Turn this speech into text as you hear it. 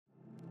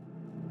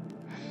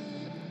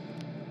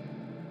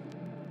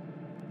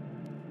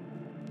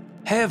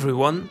Hey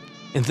everyone,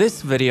 in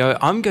this video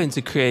I'm going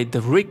to create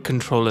the rig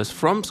controllers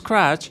from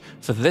scratch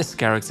for this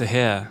character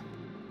here.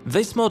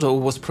 This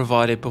model was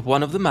provided by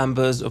one of the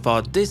members of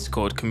our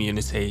Discord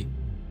community.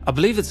 I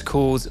believe it's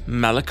called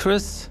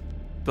Malacris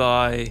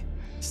by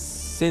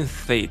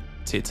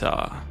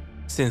Synthetitar.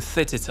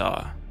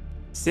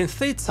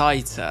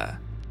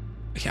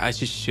 Okay, I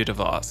just should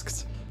have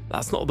asked.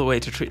 That's not the way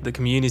to treat the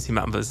community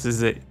members,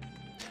 is it?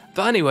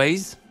 But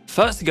anyways,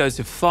 first I go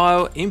to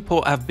File,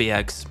 Import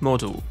FBX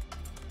Model.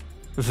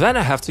 Then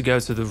I have to go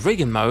to the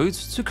rigging mode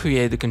to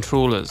create the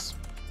controllers.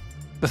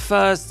 But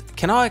first,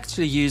 can I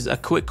actually use a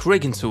quick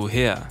rigging tool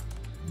here?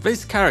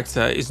 This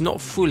character is not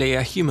fully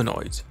a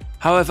humanoid.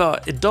 However,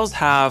 it does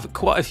have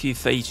quite a few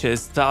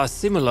features that are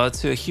similar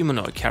to a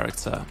humanoid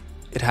character.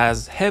 It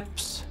has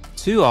hips,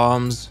 2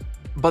 arms.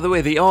 By the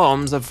way, the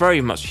arms are very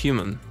much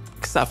human,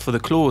 except for the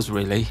claws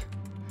really.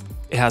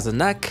 It has a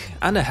neck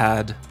and a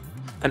head,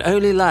 and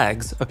only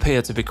legs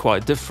appear to be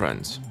quite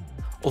different.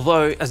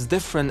 Although, as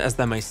different as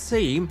they may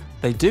seem,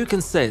 they do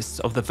consist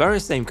of the very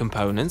same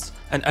components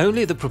and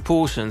only the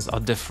proportions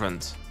are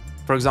different.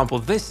 For example,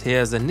 this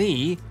here is a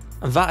knee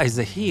and that is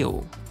a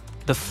heel.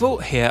 The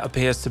foot here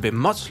appears to be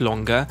much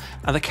longer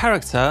and the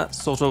character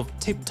sort of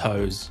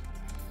tiptoes.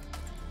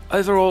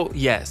 Overall,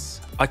 yes,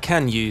 I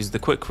can use the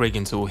quick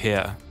rigging tool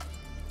here.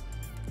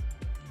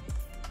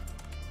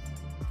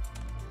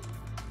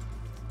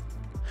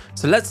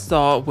 So let's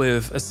start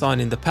with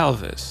assigning the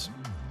pelvis.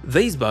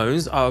 These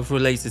bones are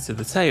related to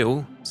the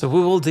tail, so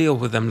we will deal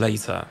with them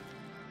later.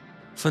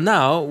 For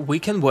now, we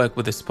can work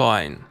with the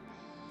spine.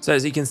 So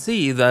as you can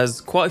see,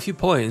 there's quite a few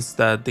points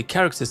that the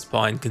character's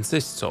spine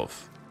consists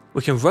of.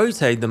 We can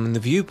rotate them in the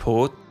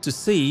viewport to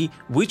see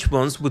which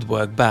ones would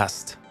work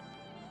best.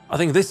 I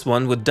think this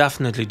one would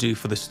definitely do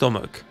for the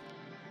stomach.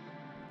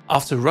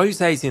 After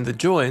rotating the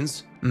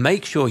joints,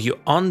 make sure you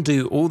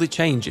undo all the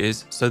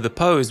changes so the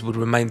pose would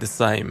remain the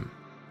same.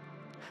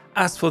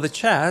 As for the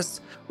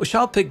chest, we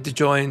shall pick the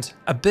joint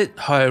a bit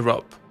higher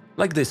up,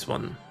 like this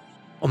one,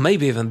 or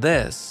maybe even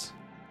this.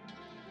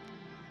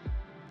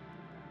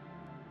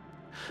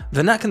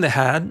 The neck and the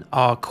head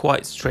are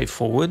quite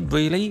straightforward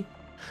really.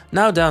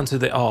 Now down to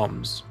the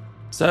arms.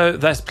 So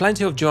there's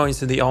plenty of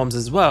joints in the arms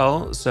as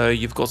well, so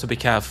you've got to be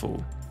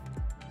careful.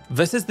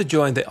 This is the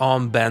joint the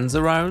arm bends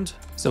around,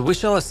 so we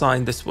shall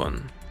assign this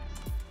one.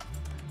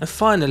 And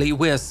finally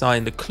we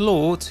assign the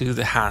claw to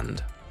the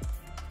hand.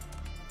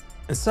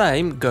 And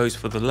same goes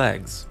for the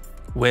legs.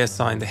 We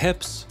assign the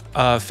hips,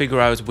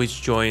 figure out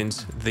which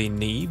joint the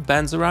knee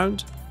bends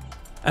around,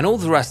 and all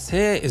the rest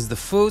here is the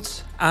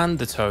foot and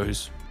the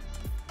toes.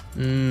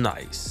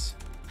 Nice.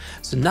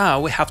 So now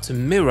we have to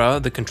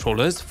mirror the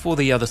controllers for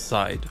the other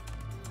side.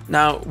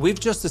 Now we've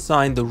just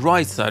assigned the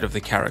right side of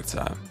the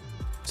character.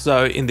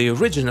 So in the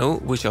original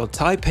we shall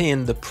type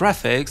in the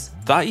prefix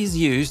that is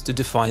used to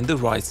define the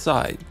right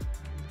side.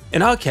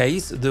 In our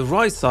case, the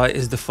right side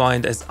is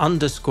defined as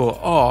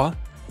 _R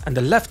and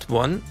the left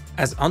one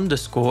as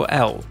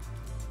 _L.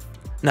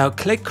 Now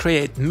click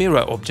Create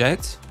Mirror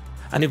Object,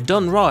 and if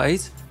done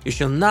right, you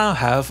shall now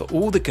have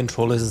all the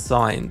controllers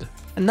assigned.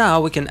 And now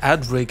we can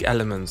add rig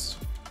elements.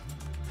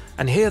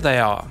 And here they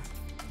are.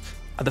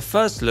 At the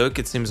first look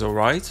it seems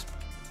alright.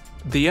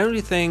 The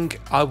only thing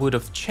I would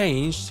have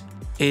changed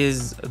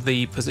is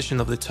the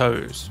position of the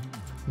toes.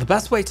 The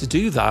best way to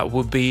do that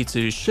would be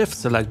to shift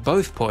select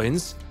both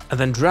points and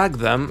then drag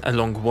them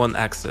along one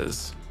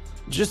axis,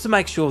 just to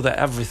make sure that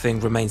everything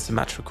remains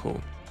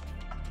symmetrical.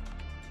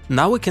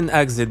 Now we can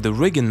exit the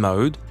rigging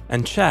mode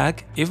and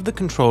check if the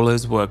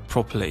controllers work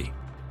properly.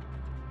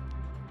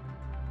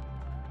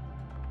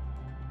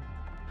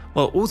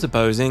 Well,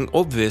 auto-posing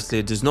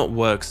obviously does not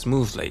work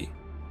smoothly.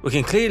 We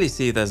can clearly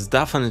see there's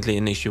definitely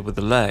an issue with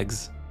the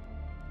legs.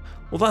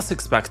 Well, that's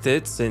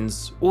expected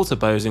since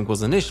auto-posing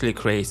was initially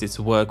created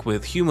to work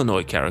with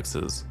humanoid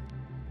characters.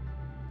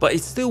 But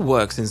it still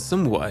works in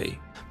some way.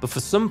 But for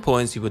some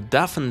points you would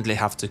definitely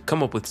have to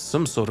come up with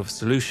some sort of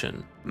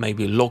solution,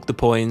 maybe lock the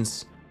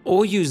points,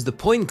 or use the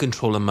point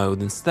controller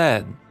mode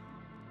instead.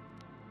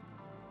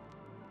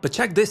 But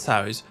check this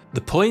out,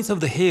 the point of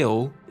the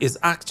heel is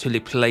actually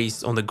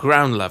placed on the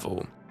ground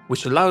level,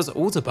 which allows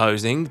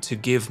auto-posing to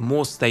give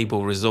more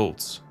stable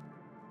results.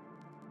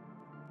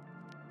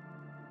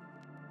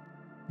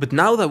 But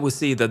now that we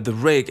see that the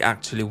rig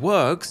actually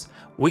works,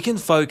 we can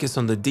focus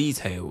on the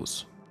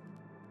details.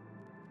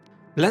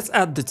 Let's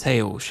add the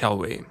tail, shall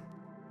we?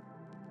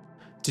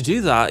 To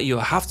do that,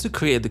 you'll have to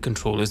create the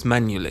controllers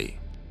manually.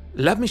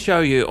 Let me show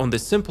you on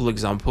this simple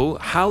example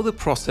how the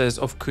process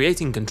of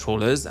creating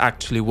controllers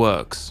actually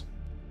works.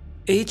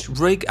 Each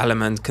rig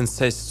element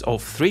consists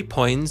of 3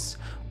 points,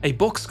 a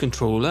box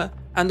controller,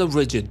 and a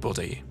rigid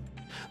body.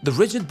 The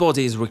rigid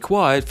body is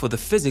required for the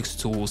physics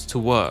tools to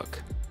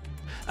work.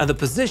 And the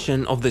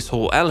position of this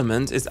whole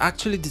element is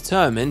actually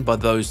determined by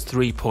those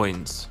 3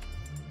 points.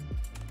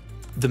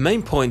 The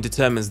main point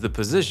determines the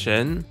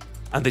position,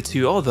 and the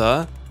 2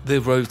 other, the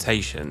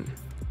rotation.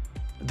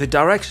 The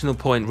directional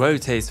point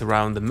rotates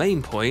around the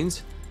main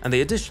point, and the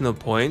additional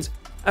point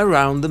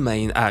around the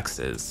main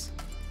axis.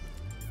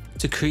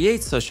 To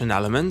create such an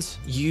element,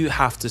 you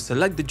have to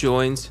select the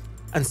joint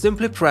and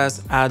simply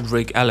press Add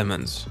Rig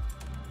Element.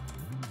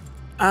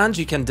 And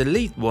you can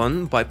delete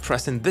one by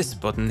pressing this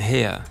button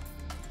here.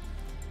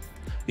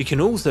 You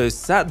can also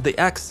set the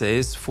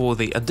axis for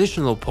the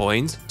additional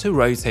point to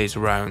rotate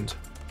around.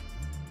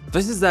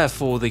 This is there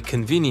for the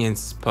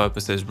convenience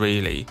purposes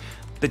really.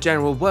 The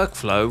general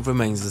workflow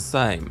remains the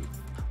same.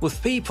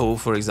 With people,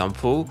 for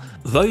example,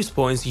 those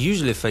points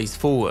usually face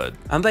forward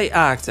and they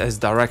act as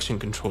direction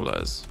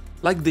controllers,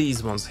 like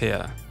these ones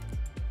here.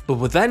 But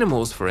with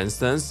animals, for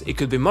instance, it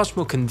could be much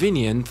more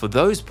convenient for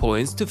those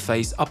points to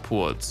face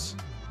upwards.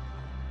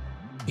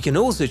 You can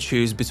also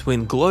choose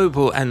between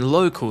global and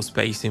local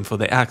spacing for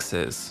the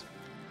axis.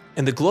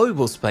 In the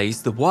global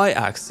space, the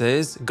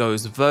y-axis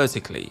goes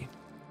vertically.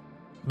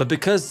 But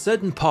because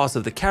certain parts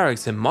of the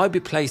character might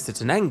be placed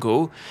at an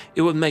angle,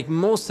 it would make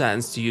more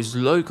sense to use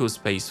local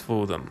space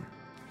for them.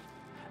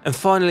 And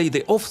finally,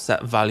 the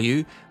offset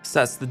value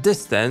sets the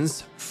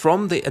distance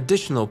from the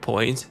additional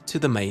point to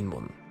the main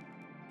one.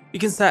 You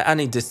can set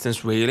any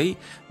distance really,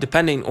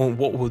 depending on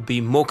what would be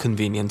more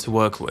convenient to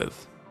work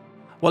with.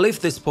 Well, if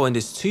this point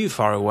is too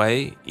far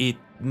away, it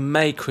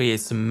may create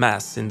some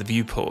mess in the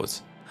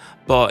viewport,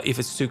 but if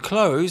it's too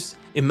close,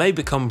 it may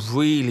become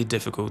really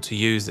difficult to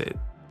use it.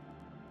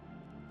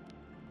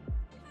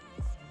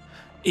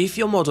 If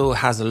your model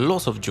has a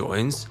lot of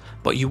joints,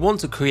 but you want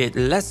to create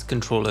less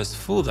controllers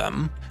for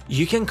them,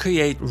 you can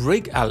create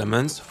rig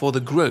elements for the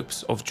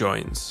groups of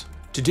joints.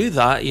 To do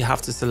that, you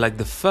have to select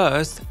the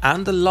first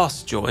and the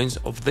last joints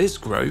of this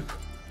group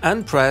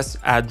and press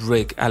Add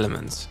Rig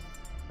Element.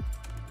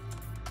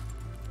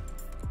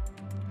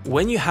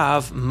 When you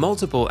have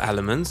multiple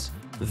elements,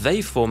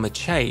 they form a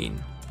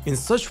chain, in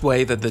such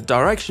way that the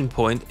direction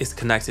point is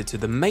connected to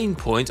the main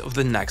point of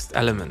the next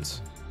element.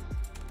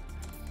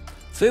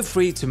 Feel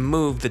free to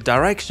move the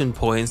direction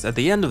points at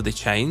the end of the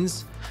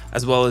chains,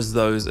 as well as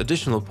those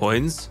additional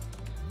points.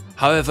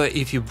 However,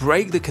 if you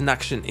break the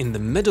connection in the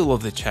middle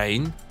of the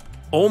chain,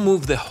 or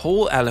move the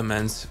whole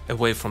element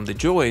away from the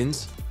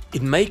joints,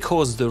 it may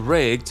cause the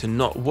rig to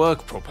not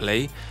work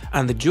properly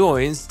and the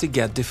joints to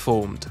get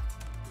deformed.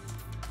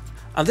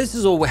 And this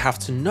is all we have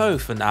to know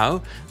for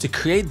now to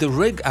create the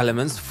rig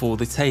elements for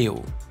the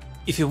tail.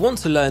 If you want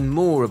to learn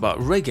more about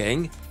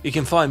rigging, you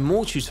can find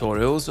more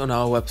tutorials on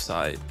our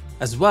website,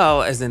 as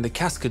well as in the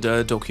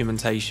Cascadeur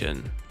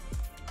documentation.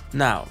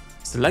 Now,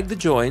 select the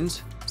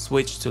joint,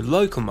 switch to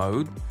local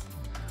mode.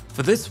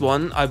 For this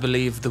one, I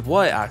believe the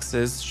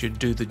y-axis should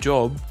do the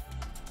job,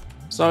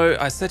 so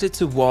I set it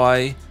to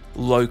Y,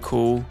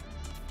 local,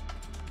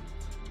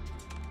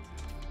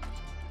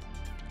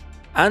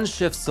 and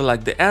shift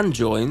select the end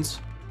joint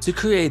to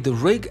create the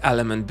rig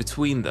element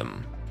between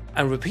them,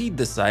 and repeat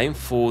the same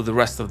for the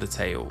rest of the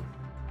tail.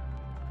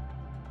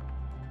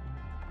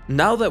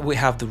 Now that we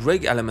have the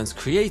rig elements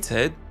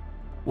created,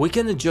 we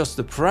can adjust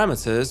the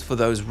parameters for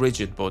those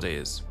rigid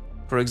bodies.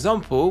 For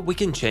example, we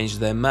can change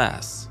their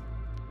mass.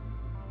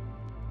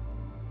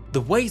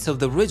 The weight of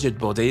the rigid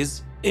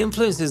bodies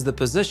influences the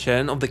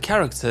position of the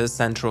character's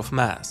center of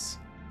mass.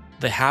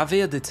 The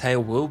heavier the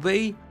tail will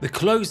be, the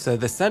closer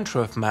the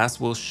center of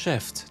mass will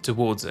shift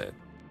towards it.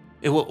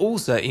 It will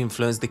also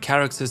influence the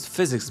character's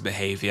physics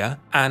behavior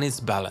and its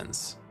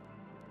balance.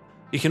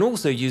 You can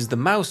also use the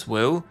mouse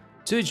wheel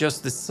to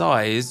adjust the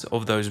size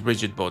of those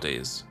rigid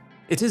bodies.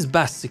 It is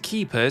best to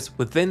keep it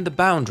within the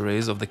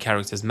boundaries of the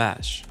character's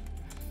mesh.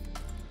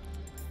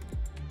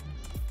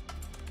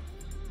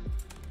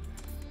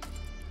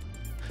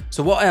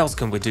 So what else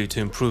can we do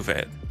to improve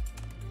it?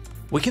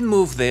 We can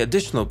move the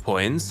additional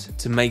points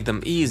to make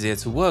them easier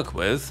to work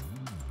with.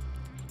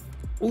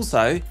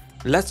 Also,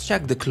 let's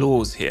check the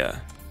claws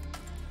here.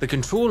 The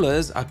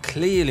controllers are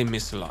clearly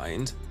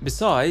misaligned,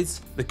 besides,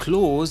 the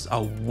claws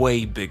are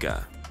way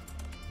bigger.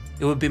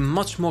 It would be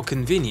much more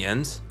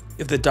convenient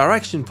if the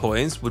direction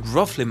points would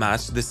roughly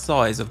match the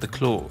size of the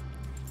claw.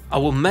 I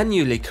will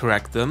manually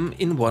correct them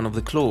in one of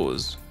the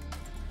claws.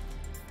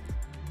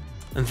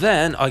 And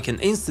then I can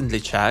instantly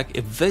check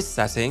if these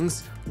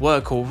settings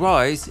work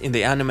alright in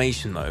the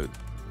animation mode.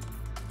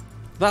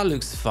 That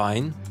looks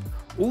fine.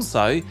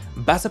 Also,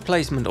 better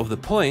placement of the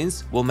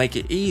points will make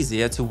it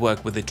easier to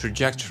work with the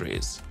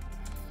trajectories.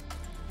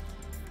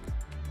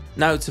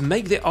 Now, to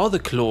make the other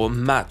claw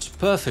match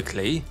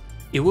perfectly,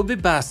 it would be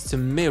best to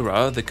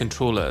mirror the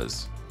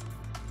controllers.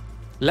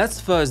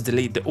 Let's first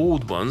delete the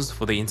old ones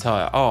for the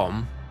entire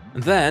arm.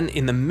 Then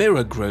in the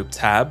Mirror Group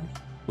tab,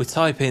 we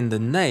type in the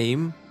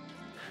name.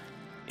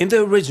 In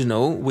the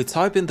original, we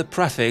type in the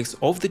prefix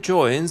of the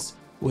joints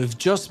we've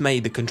just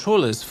made the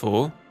controllers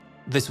for.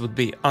 This would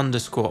be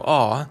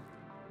 _R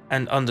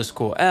and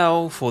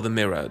 _L for the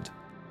mirrored.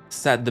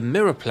 Set the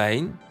mirror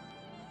plane,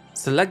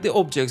 select the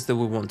objects that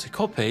we want to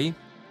copy,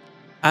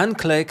 and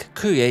click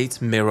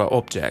Create Mirror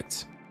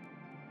Object.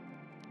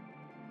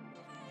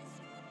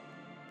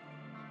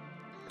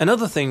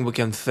 Another thing we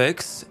can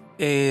fix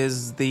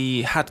is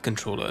the head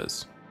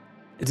controllers.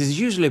 It is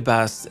usually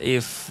best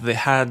if the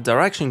head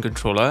direction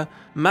controller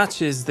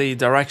matches the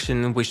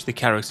direction in which the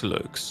character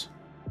looks.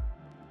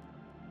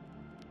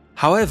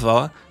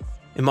 However,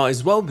 it might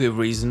as well be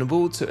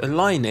reasonable to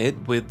align it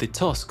with the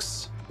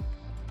tusks.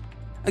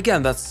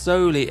 Again, that's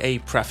solely a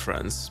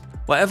preference,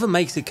 whatever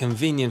makes it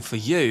convenient for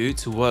you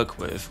to work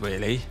with,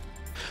 really.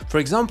 For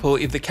example,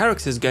 if the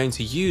character is going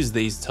to use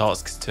these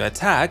tusks to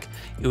attack,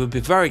 it would be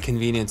very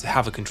convenient to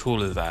have a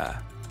controller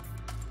there.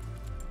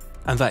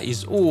 And that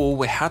is all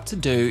we had to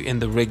do in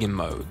the rigging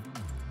mode.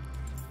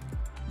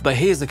 But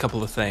here's a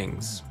couple of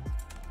things.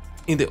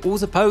 In the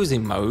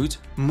auto-posing mode,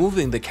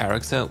 moving the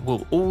character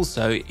will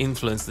also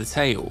influence the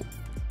tail.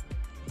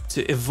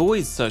 To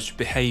avoid such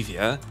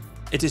behavior,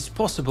 it is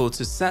possible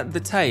to set the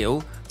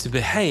tail to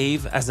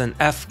behave as an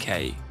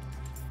FK.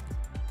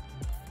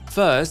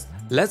 First,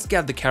 let's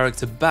get the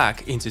character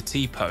back into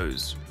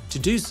T-pose. To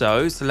do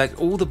so, select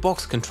all the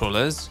box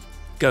controllers,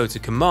 go to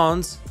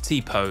Commands,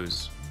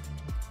 T-pose.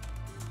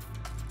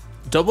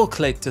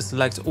 Double-click to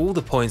select all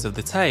the points of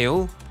the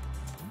tail,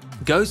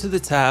 go to the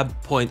tab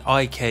Point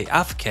IK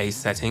FK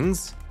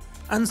Settings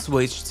and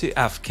switch to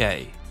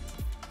FK.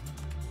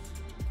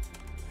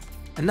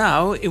 And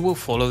now it will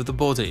follow the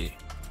body.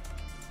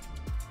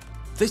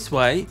 This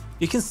way,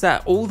 you can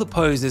set all the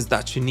poses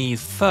that you need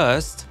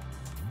first,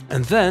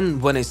 and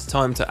then when it's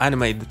time to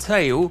animate the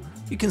tail,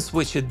 you can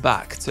switch it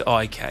back to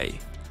IK.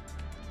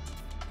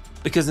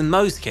 Because in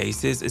most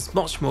cases, it's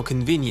much more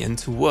convenient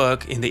to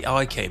work in the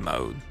IK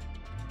mode.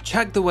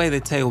 Check the way the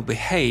tail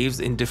behaves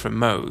in different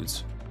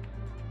modes.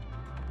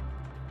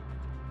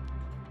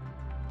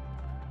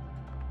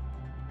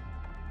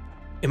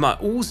 It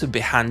might also be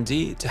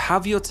handy to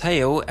have your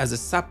tail as a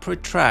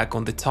separate track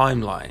on the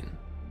timeline.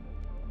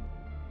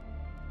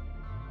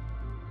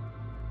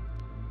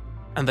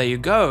 And there you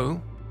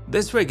go,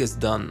 this rig is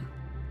done.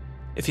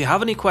 If you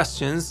have any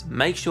questions,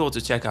 make sure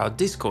to check our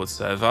Discord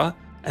server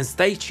and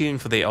stay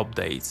tuned for the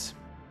updates.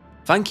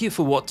 Thank you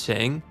for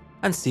watching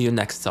and see you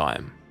next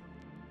time.